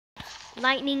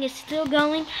Lightning is still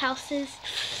going. House is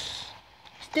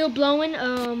still blowing.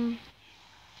 I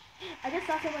just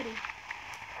saw somebody.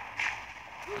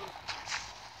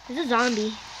 There's a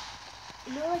zombie.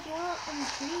 No, like you're on the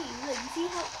tree. Look, you see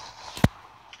how?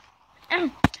 Ow!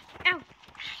 Ow!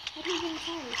 How do you get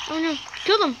inside? Oh no!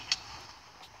 Kill them!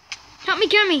 Help me!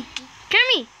 Kill me! Kill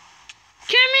me!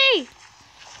 Kill me!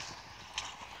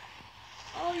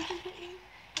 Oh, you just hit me.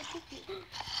 I took you.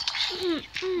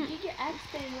 Get your axe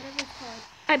thing, whatever it's called.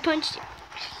 I punched you.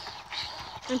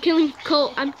 I'm killing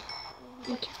Cole.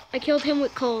 I killed him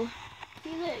with coal.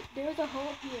 See, look, there was a hole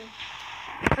up here.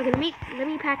 Okay, let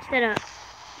me patch that up.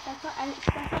 I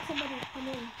saw somebody come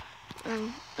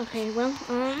in. Okay, well,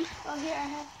 Oh, here I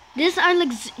have. this is our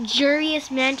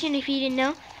luxurious mansion. If you didn't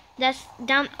know, that's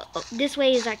down this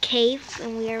way is our cave,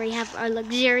 and we already have our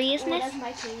luxuriousness. Oh, that's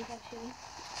my cave, actually.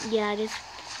 Yeah, it is.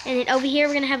 And then over here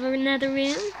we're gonna have another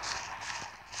room.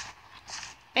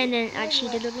 And then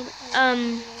actually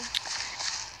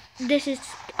this is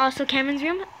also Cameron's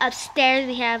room. Upstairs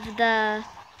we have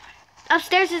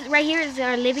upstairs is right here is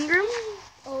our living room.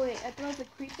 Oh wait, I thought it was a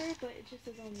creeper, but it's just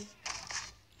a zombie.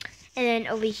 And then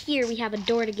over here we have a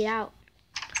door to get out.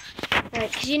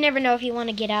 Right, because you never know if you want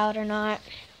to get out or not.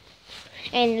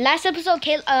 And last episode,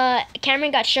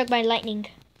 Cameron got struck by lightning.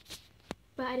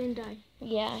 But I didn't die.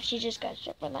 Yeah, she just got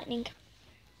struck by lightning.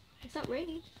 It's not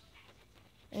raining.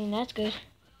 I mean, that's good.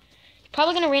 It's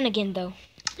probably going to rain again, though.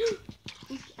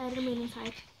 I had a man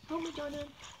inside. Help me, Jordan.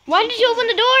 Why did you open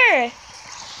the door?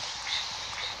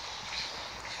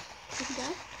 Did he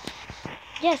die?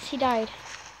 Yes, he died.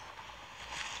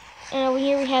 And over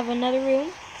here we have another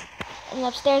room. And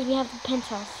upstairs we have the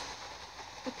penthouse.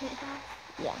 A penthouse?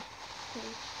 Yeah. Okay.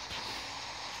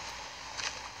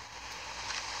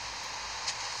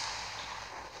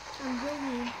 I'm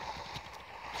building.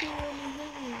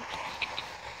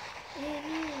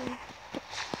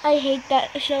 I hate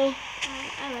that show.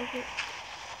 I like it.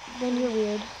 Then you're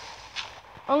weird.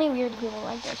 Only weird people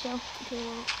like that show. Okay,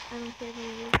 well, I don't care if I'm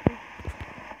weird.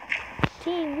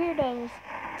 Teen weirdos.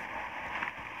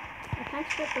 I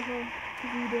patched up the hole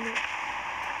because you didn't.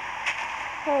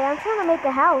 Hey, I'm trying to make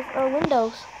a house or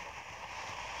windows.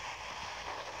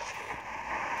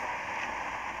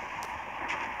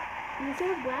 You see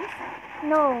the grass?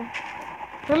 No.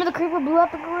 Remember the creeper blew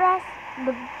up the grass?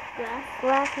 The Grass?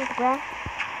 grass with grass?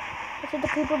 I said the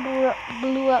creeper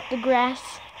blew up the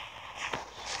grass.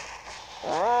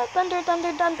 Thunder,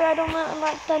 thunder, thunder. I don't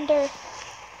like thunder.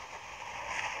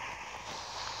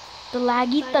 The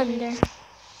laggy thunder.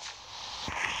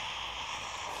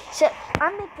 So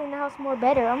I'm making the house more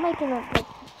better. I'm making it like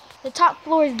the top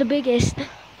floor is the biggest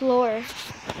floor.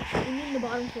 You mean the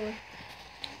bottom floor?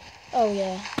 Oh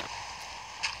yeah.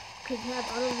 Because you have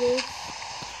auto roofs.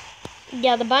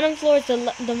 Yeah, the bottom floor is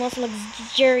the most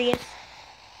luxurious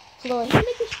floor. You can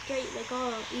make it straight, like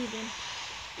all even.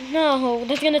 No,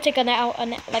 that's gonna take like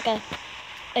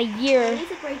a year. At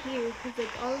least like right here, because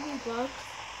like all of these blocks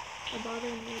are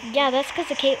bothering me. Yeah, that's because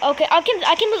the cave. Okay, I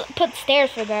can put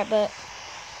stairs for that, but.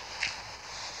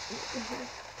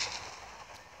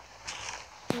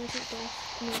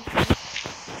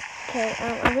 Okay,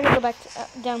 I'm gonna go back to,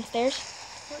 downstairs.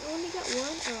 I only got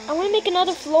one. I want to make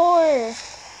another floor.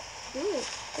 Do it.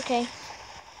 Okay.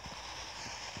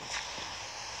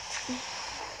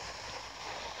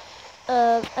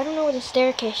 I don't know where the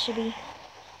staircase should be.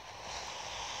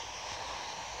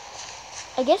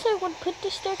 I guess I would put the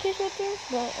staircase right there,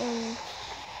 but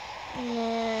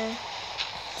nah,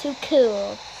 too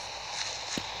cool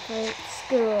for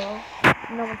school.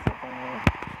 No one's not going there.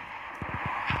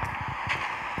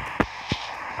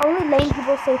 Only lame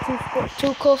people say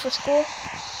too cool for school.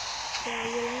 Yeah,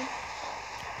 you know?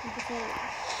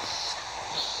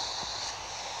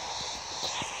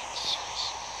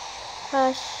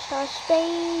 Hush, hush,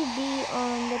 baby,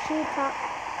 on the treetop.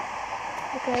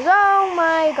 Because, oh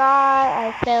my god,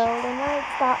 I fell and I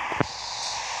stopped.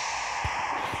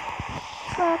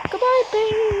 Rock-a-bye,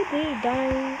 baby,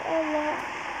 dying a lot.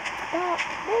 That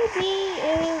baby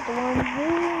is the one who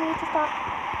needs to stop.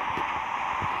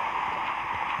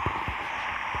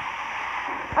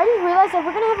 I just realized that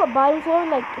we're gonna have a bottom floor,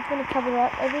 like, it's gonna cover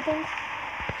up everything.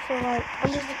 So, like,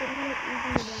 I'm just thinking about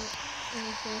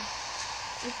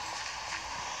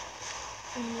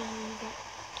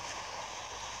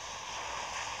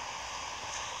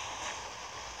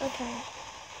okay.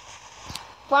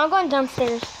 Well, I'm going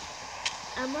downstairs.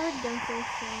 I'm already downstairs,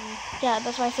 so... Yeah,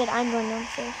 that's why I said I'm going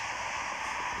downstairs.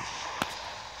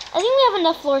 I think we have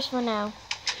enough floors for now.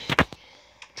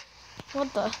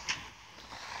 What the?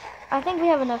 I think we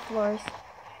have enough floors.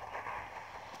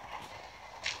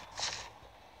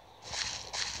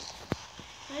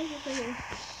 I is this right here?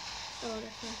 Oh,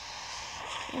 that's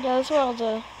fine. Yeah, that's where all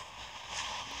the...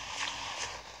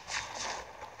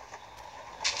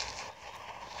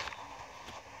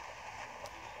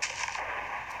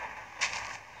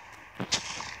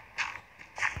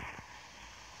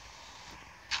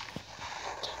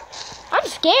 I'm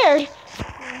scared.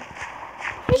 Yeah.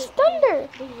 There's thunder.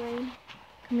 Big rain.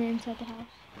 Come here inside the house.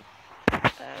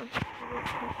 Outside?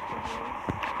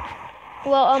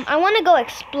 Well, I want to go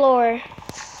explore.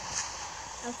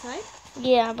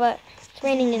 Yeah, but it's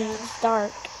raining and it's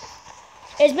dark.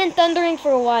 It's been thundering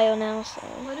for a while now, so...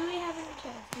 What do we have in the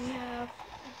chest? We have...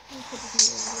 Let me put this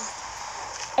in here.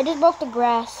 I just broke the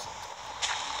grass.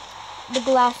 The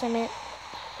glass, I meant.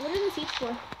 What are the seeds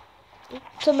for?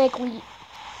 To make wheat.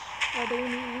 Oh, do we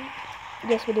need wheat?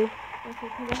 Yes, we do. Okay,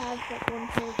 because I have like one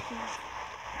pair of seeds.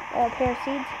 A pair of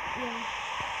seeds? Yeah.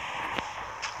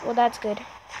 Well, that's good.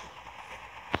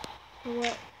 For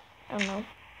what? I don't know.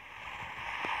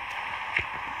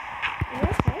 Are you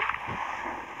outside?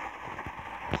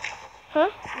 Huh?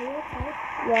 Are you outside?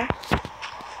 Yeah.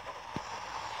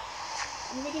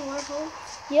 You making water holes?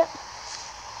 Yep.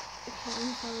 Okay, let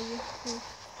me follow you.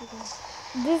 Okay.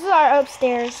 This is our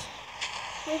upstairs.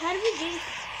 Wait, how did we get...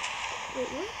 Wait,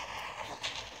 what?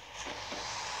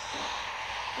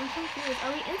 I'm so confused.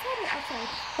 Are we inside or outside?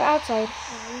 We're outside.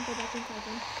 Oh, I didn't go back inside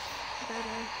then.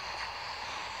 Bye-bye.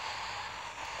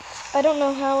 I don't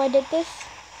know how I did this.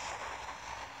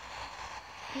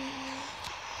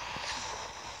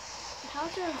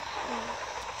 How's your...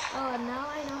 Oh, now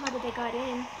I know how they got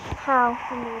in. How?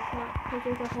 From the top. Because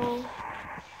there's a hole.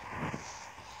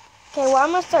 Okay, well,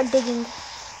 I'm gonna start digging.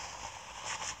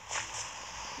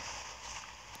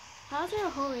 How's there a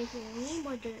hole right here? We need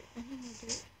more dirt. I need more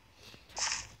dirt.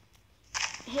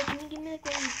 Hey, can you give me like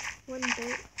one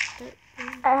dirt thing?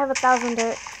 I have 1,000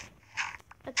 dirt.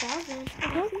 1,000?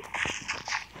 Mhm.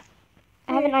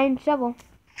 I have an iron shovel.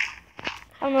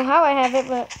 I don't know how I have it,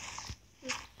 but...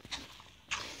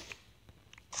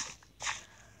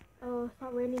 Oh, it's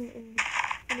not raining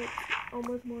and it's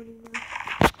almost morning now.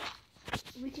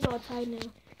 We can go outside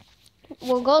now.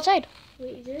 We'll go outside.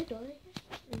 Wait, is there a door right here?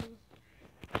 Or no?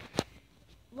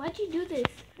 Why'd you do this?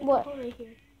 There's What? a hole right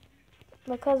here.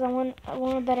 Because I want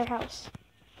a better house.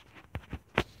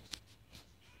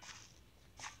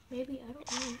 Maybe, I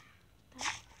don't know.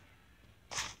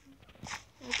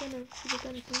 I'm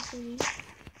gonna think for me.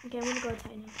 Okay, I'm gonna go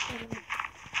outside now.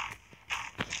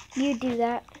 You do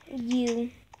that.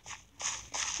 You.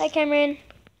 Hi, Cameron.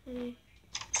 Hey,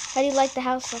 How do you like the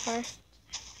house so far?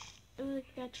 I really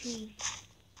got a tree.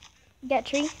 You got a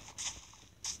tree?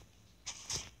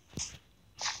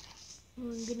 Oh,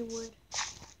 I'm getting wood.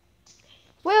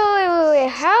 Wait.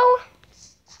 How?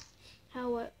 How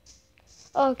what?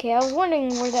 Okay, I was wondering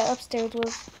where that upstairs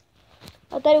was.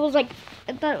 I thought it was like...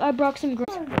 I thought I brought some grass.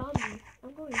 I saw a zombie.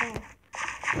 I'm going back.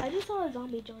 I just saw a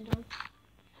zombie, John.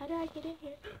 How did I get in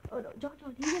here? Oh no, John,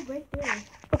 he's like right there.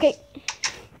 Okay,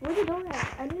 Where's the door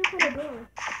at? I need to find a door.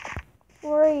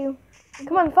 where are you?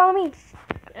 Come on, follow me.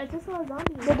 I just saw a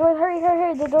zombie. The door's... Hurry.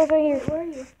 The door's right here. Where are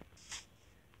you?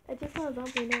 I just saw a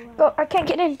zombie, no lie. Oh, I can't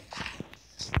get in.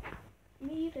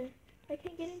 Me either. I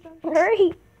can't get in, John.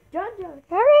 Hurry. John.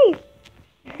 Hurry.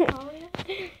 You follow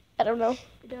me? I don't know.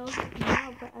 No,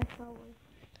 but I saw one.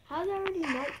 How's it already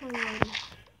nighttime already?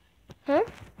 Huh?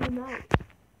 The night.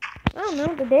 I don't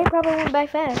know. The day probably went by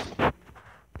fast. Like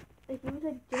it was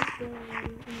like just there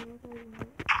already. And it was already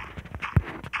night.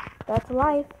 That's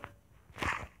life.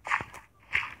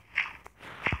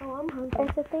 Oh, I'm hungry.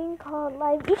 It's a thing called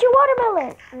life. Eat your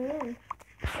watermelon. I am.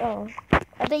 Oh,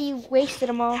 I thought you wasted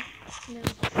them all. No.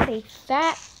 Okay,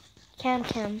 fat cam.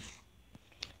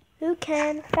 Who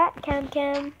can? Fat cam.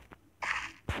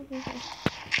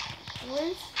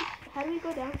 How do we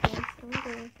go downstairs? Can we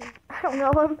go downstairs? I don't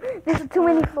know. There's too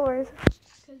many floors.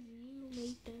 Because you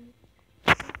made them.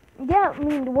 Yeah, I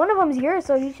mean, one of them's yours,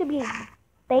 so you should be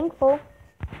thankful.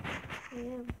 I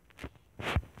am.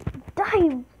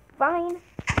 Die, fine.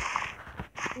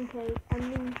 Okay, I'm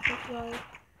being surprised.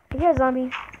 I hear a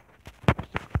zombie.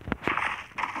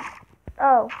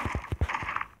 Oh,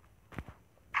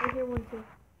 I hear one too.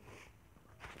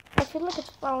 I feel like it's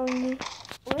following me.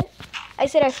 What? I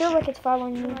said I feel like it's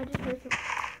following No, me. I just heard something.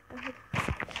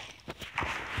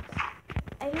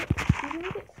 Did you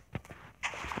make it?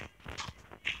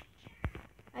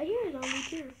 I hear a zombie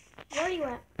too. Where are you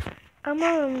at? I'm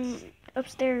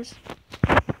upstairs.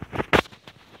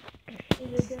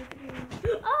 Is it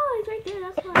definitely... Oh, it's right there.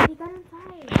 That's why he got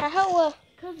inside. How?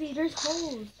 Because there's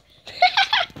holes.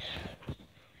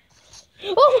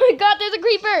 Oh my God! There's a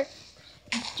creeper.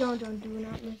 John, do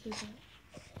not mess with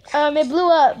that. It blew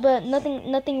up, but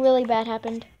nothing really bad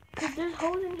happened. Cause there's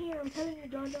holes in here. I'm telling you,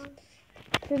 John.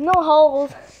 There's no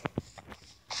holes.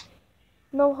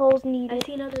 No holes I needed.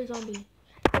 see another zombie.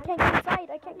 I can't get inside.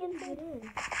 I can't get inside.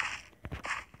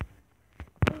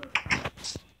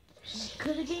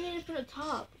 Cause they're getting in from the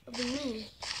top of the room.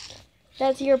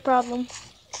 That's your problem.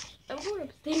 I'm going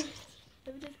upstairs.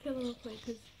 Let me just kill him real quick.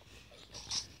 Cause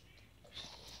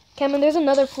Cameron, there's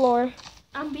another floor.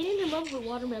 I'm beating him up with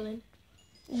watermelon.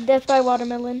 Death by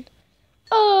watermelon.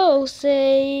 Oh,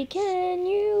 say, can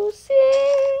you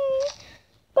sing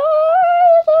by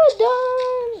the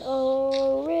dawn?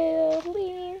 Oh,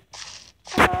 really?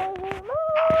 Are the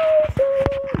mice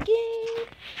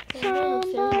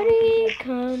singing? Somebody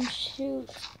come shoot.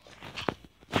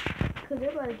 Cause they're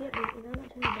about to get me, and I'm not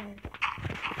turning back.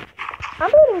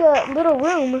 I'm building a little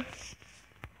room.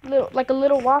 Like a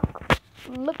little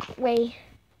look way.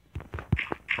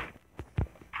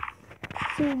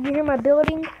 See, you hear my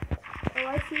building? Oh,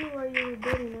 I see where you're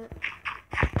building it.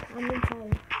 I'm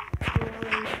inside.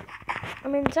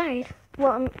 I'm inside.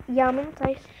 Well, I'm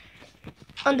inside.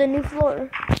 On the new floor.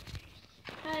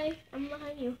 Hi, I'm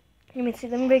behind you. Let me see.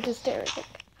 Let me break the stairs.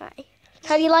 Hi.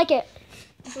 How do you like it?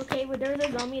 It's okay, but there's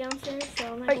a zombie downstairs,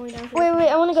 so I'm not going downstairs. Wait.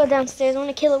 I want to go downstairs. I want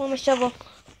to kill it with my shovel.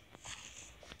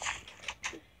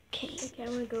 Okay. Okay,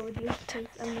 I'm gonna go with you. Cause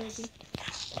I'm lazy.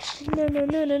 No. I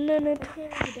can't let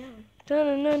you down. No.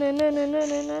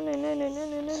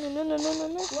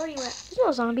 Where are you at? There's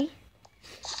no zombie.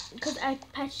 Because I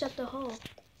patched up the hole.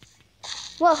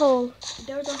 What hole?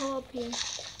 There was a hole up here.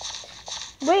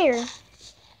 Where?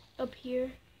 Up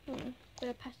here. But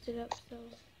I patched it up, so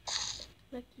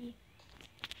lucky.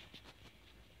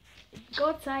 Go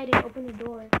outside and open the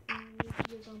door. And you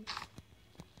see the zombies.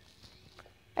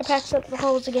 I patched up the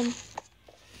holes again.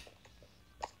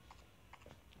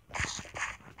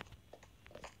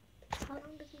 How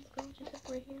long does this go? Just up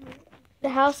right here, right? The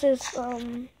house is,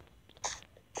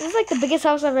 this is like the biggest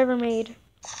house I've ever made.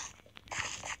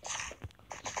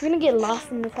 We're gonna get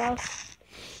lost in this house.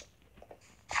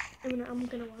 I'm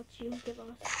gonna watch you get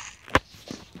lost.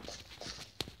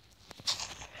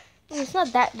 It's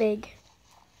not that big.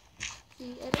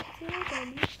 See, I don't see no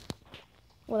zombies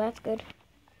Well, that's good.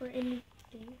 or anything.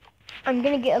 I'm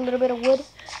gonna get a little bit of wood.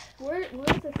 Where's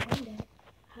the sand at?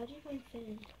 How do you find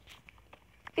sand?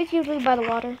 It's usually by the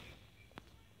water.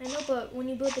 I know, but when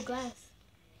you build the glass.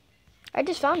 I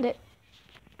just found it.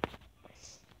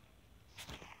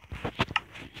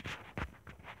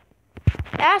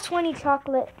 Ask 20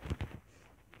 chocolate.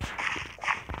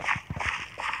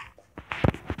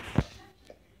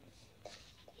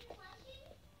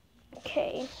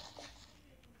 Okay.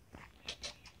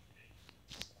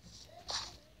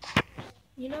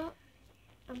 You know,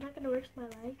 I'm not gonna risk my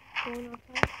life going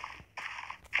outside.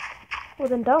 Well,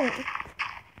 then don't.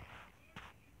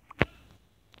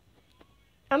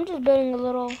 I'm just building a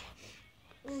little.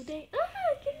 Oh, dang. Ah,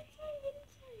 get inside.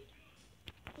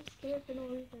 I'm scared for no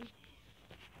reason.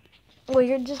 Well,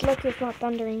 you're just lucky it's not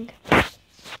thundering.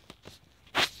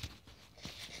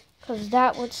 Because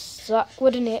that would suck,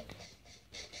 wouldn't it?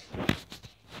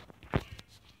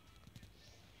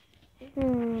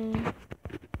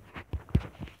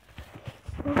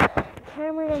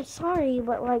 Cameron, I'm sorry,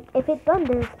 but like, if it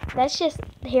thunders, that's just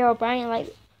Hero Brian.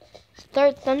 Like,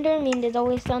 third thunder means there's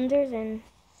always thunders and.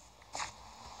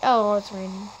 Oh, it's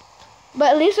raining.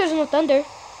 But at least there's no thunder.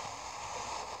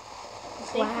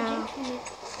 Wow.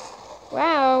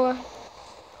 Wow.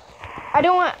 I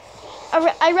don't want.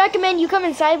 I recommend you come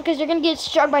inside because you're gonna get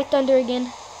struck by thunder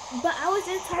again. But I was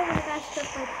inside when I got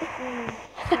struck by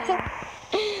quick.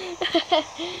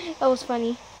 That was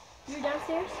funny. You're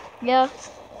downstairs? Yeah.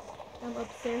 I'm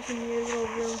upstairs in your little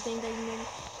room thing that you made.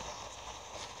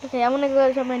 Okay, I want to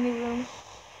go to my new room.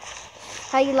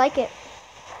 How you like it?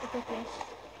 It's okay.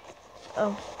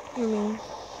 Oh, you're mean.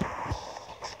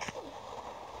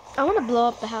 I want to blow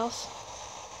up the house.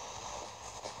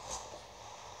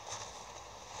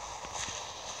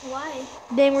 Why?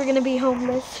 Then we're gonna be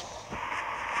homeless.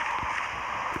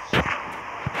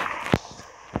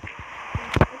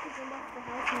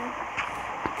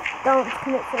 Don't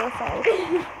commit suicide.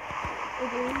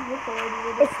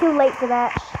 It's too late for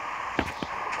that.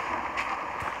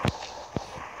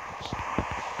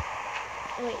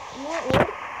 Wait, you want wood?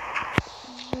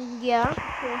 Yeah.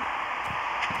 Here.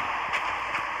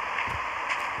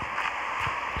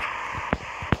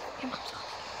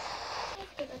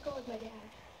 I go with my dad.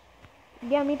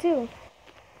 Yeah, me too.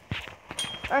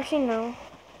 Actually, no.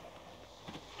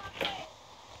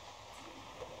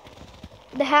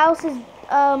 The house is,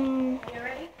 You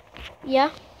ready?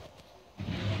 yeah.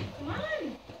 Come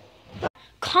on.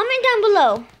 Comment down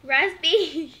below.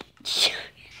 Raspy.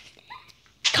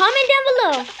 Comment down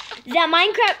below. that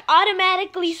Minecraft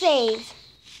automatically saves.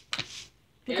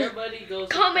 Everybody goes.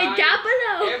 Comment down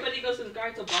below. Everybody go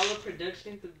subscribe to Baller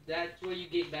Production because that's where you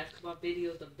get basketball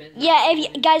videos of Ben. Yeah,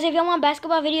 if y'all want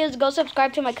basketball videos, go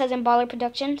subscribe to my cousin Baller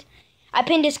Productions. I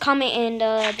pinned his comment in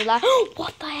the last.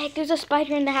 What the heck? There's a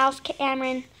spider in the house,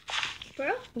 Cameron.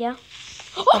 Bro? Yeah.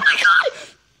 Oh my God!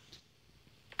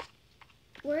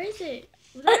 Where is it?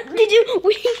 Was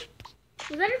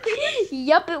Was that a creeper?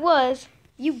 Yup, it was.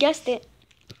 You guessed it.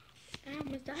 I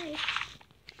almost died.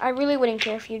 I really wouldn't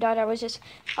care if you died. I was just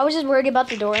worried about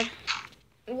the door.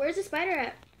 Where's the spider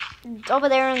at? It's over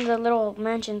there in the little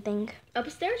mansion thing.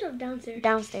 Upstairs or downstairs?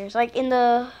 Downstairs, like in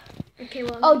the. Okay,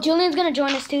 well. Oh, Julian's gonna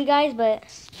join us too, guys, but.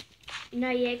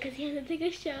 Not yet, because he hasn't taken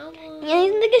a shower. Yeah,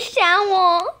 he's gonna take a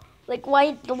shower. Like,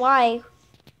 why? Why?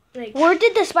 Like, Where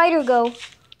did the spider go?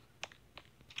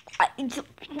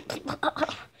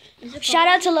 Shout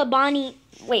out to Labani.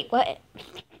 Wait, what?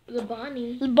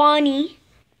 Labani. Labani.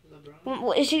 LeBron.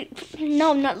 What is she?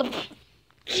 No, not Labani.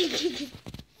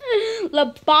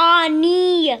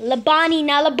 Labani,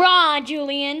 not LeBron,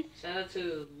 Julian. Shout out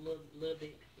to Lil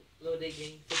Dick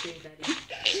Gang. Supreme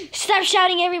Daddy. Stop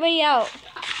shouting everybody out.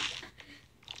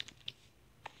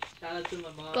 Shout out to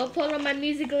my mom. Go follow my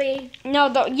Musically. No,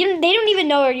 they don't even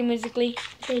know you musically.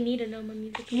 They need to know my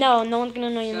Musically. No, no one's gonna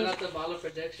know your Shout music. out to Baller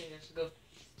Production. Just go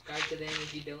subscribe to them.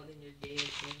 If you don't, then you're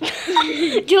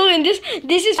gay. Julian, this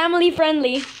is family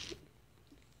friendly.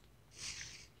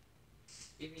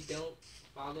 If you don't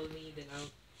follow me, then I'll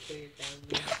kill your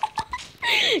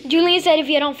family. Julian said if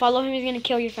you don't follow him, he's gonna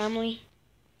kill your family.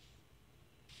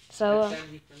 So, That's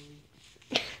family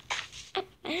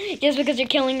friendly. just because you're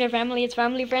killing their family, it's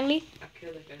family friendly. I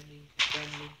kill the family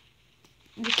friendly.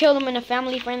 You kill them in a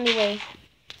family friendly way.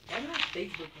 I don't have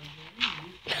Facebook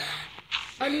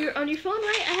on here. On your phone,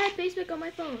 right? I had Facebook on my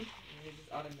phone. It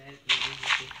just automatically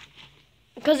uses it.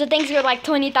 Because the things are like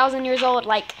 20,000 years old.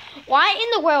 Like, why in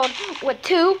the world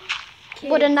with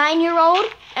a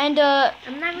 9-year-old and a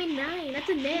I'm not even 9. That's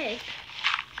a neck.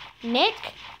 Nick?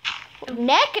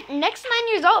 Neck's 9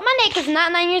 years old? My neck is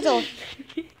not 9 years old.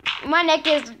 My neck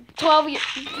is 12 years.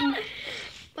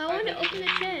 But I want to open the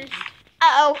chest.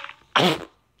 Uh-oh.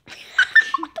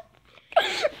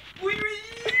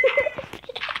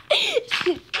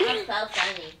 That's so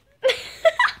funny.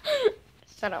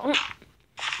 Shut up.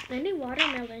 I need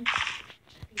watermelon.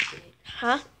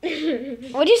 Huh?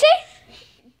 What'd you say?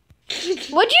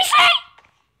 What'd you say?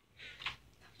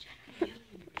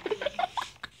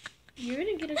 You're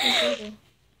gonna get us in trouble.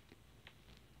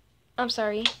 I'm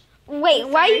sorry. Wait,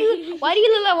 why do you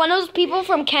look like one of those people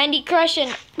from Candy Crush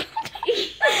and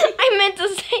I meant to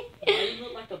say Why do you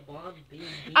look like a blonde baby?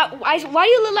 why do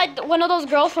you look like one of those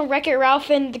girls from Wreck-It Ralph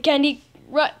and the Candy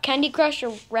Crush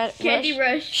or Candy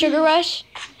Rush. Sugar Rush?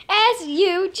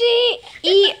 SUGER.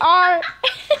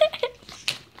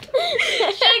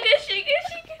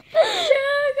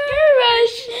 Sugar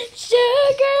Rush.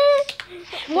 Sugar.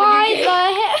 Why the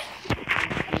heck?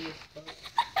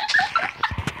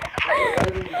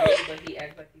 But he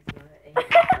acts like he's not, and he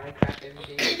plays Minecraft every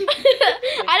day.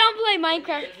 I don't play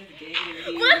Minecraft.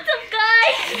 What's up,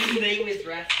 guys? His name is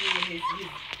Rasty, and his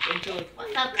intro is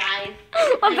What's up, guys?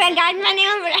 What's up, guys? My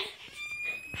name is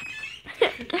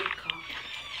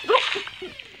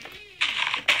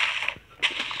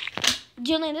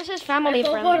Julian, this is family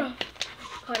friendly. Hold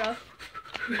on.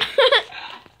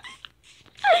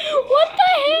 What the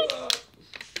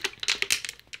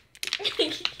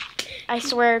heck? I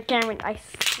swear, Cameron, I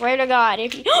swear to God,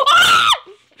 if you...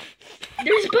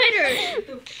 There's spiders.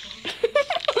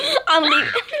 I'm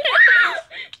leaving.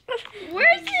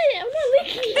 Where is it?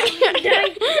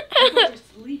 I'm not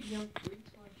leaking.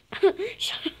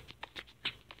 Shut up.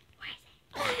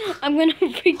 I'm gonna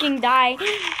freaking die.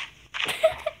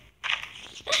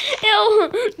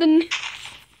 Ew.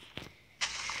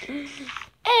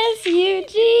 SUGERLMNOPQRS.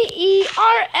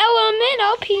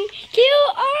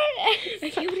 I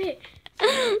killed it.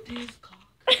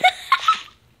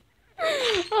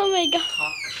 Oh my God.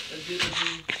 cock.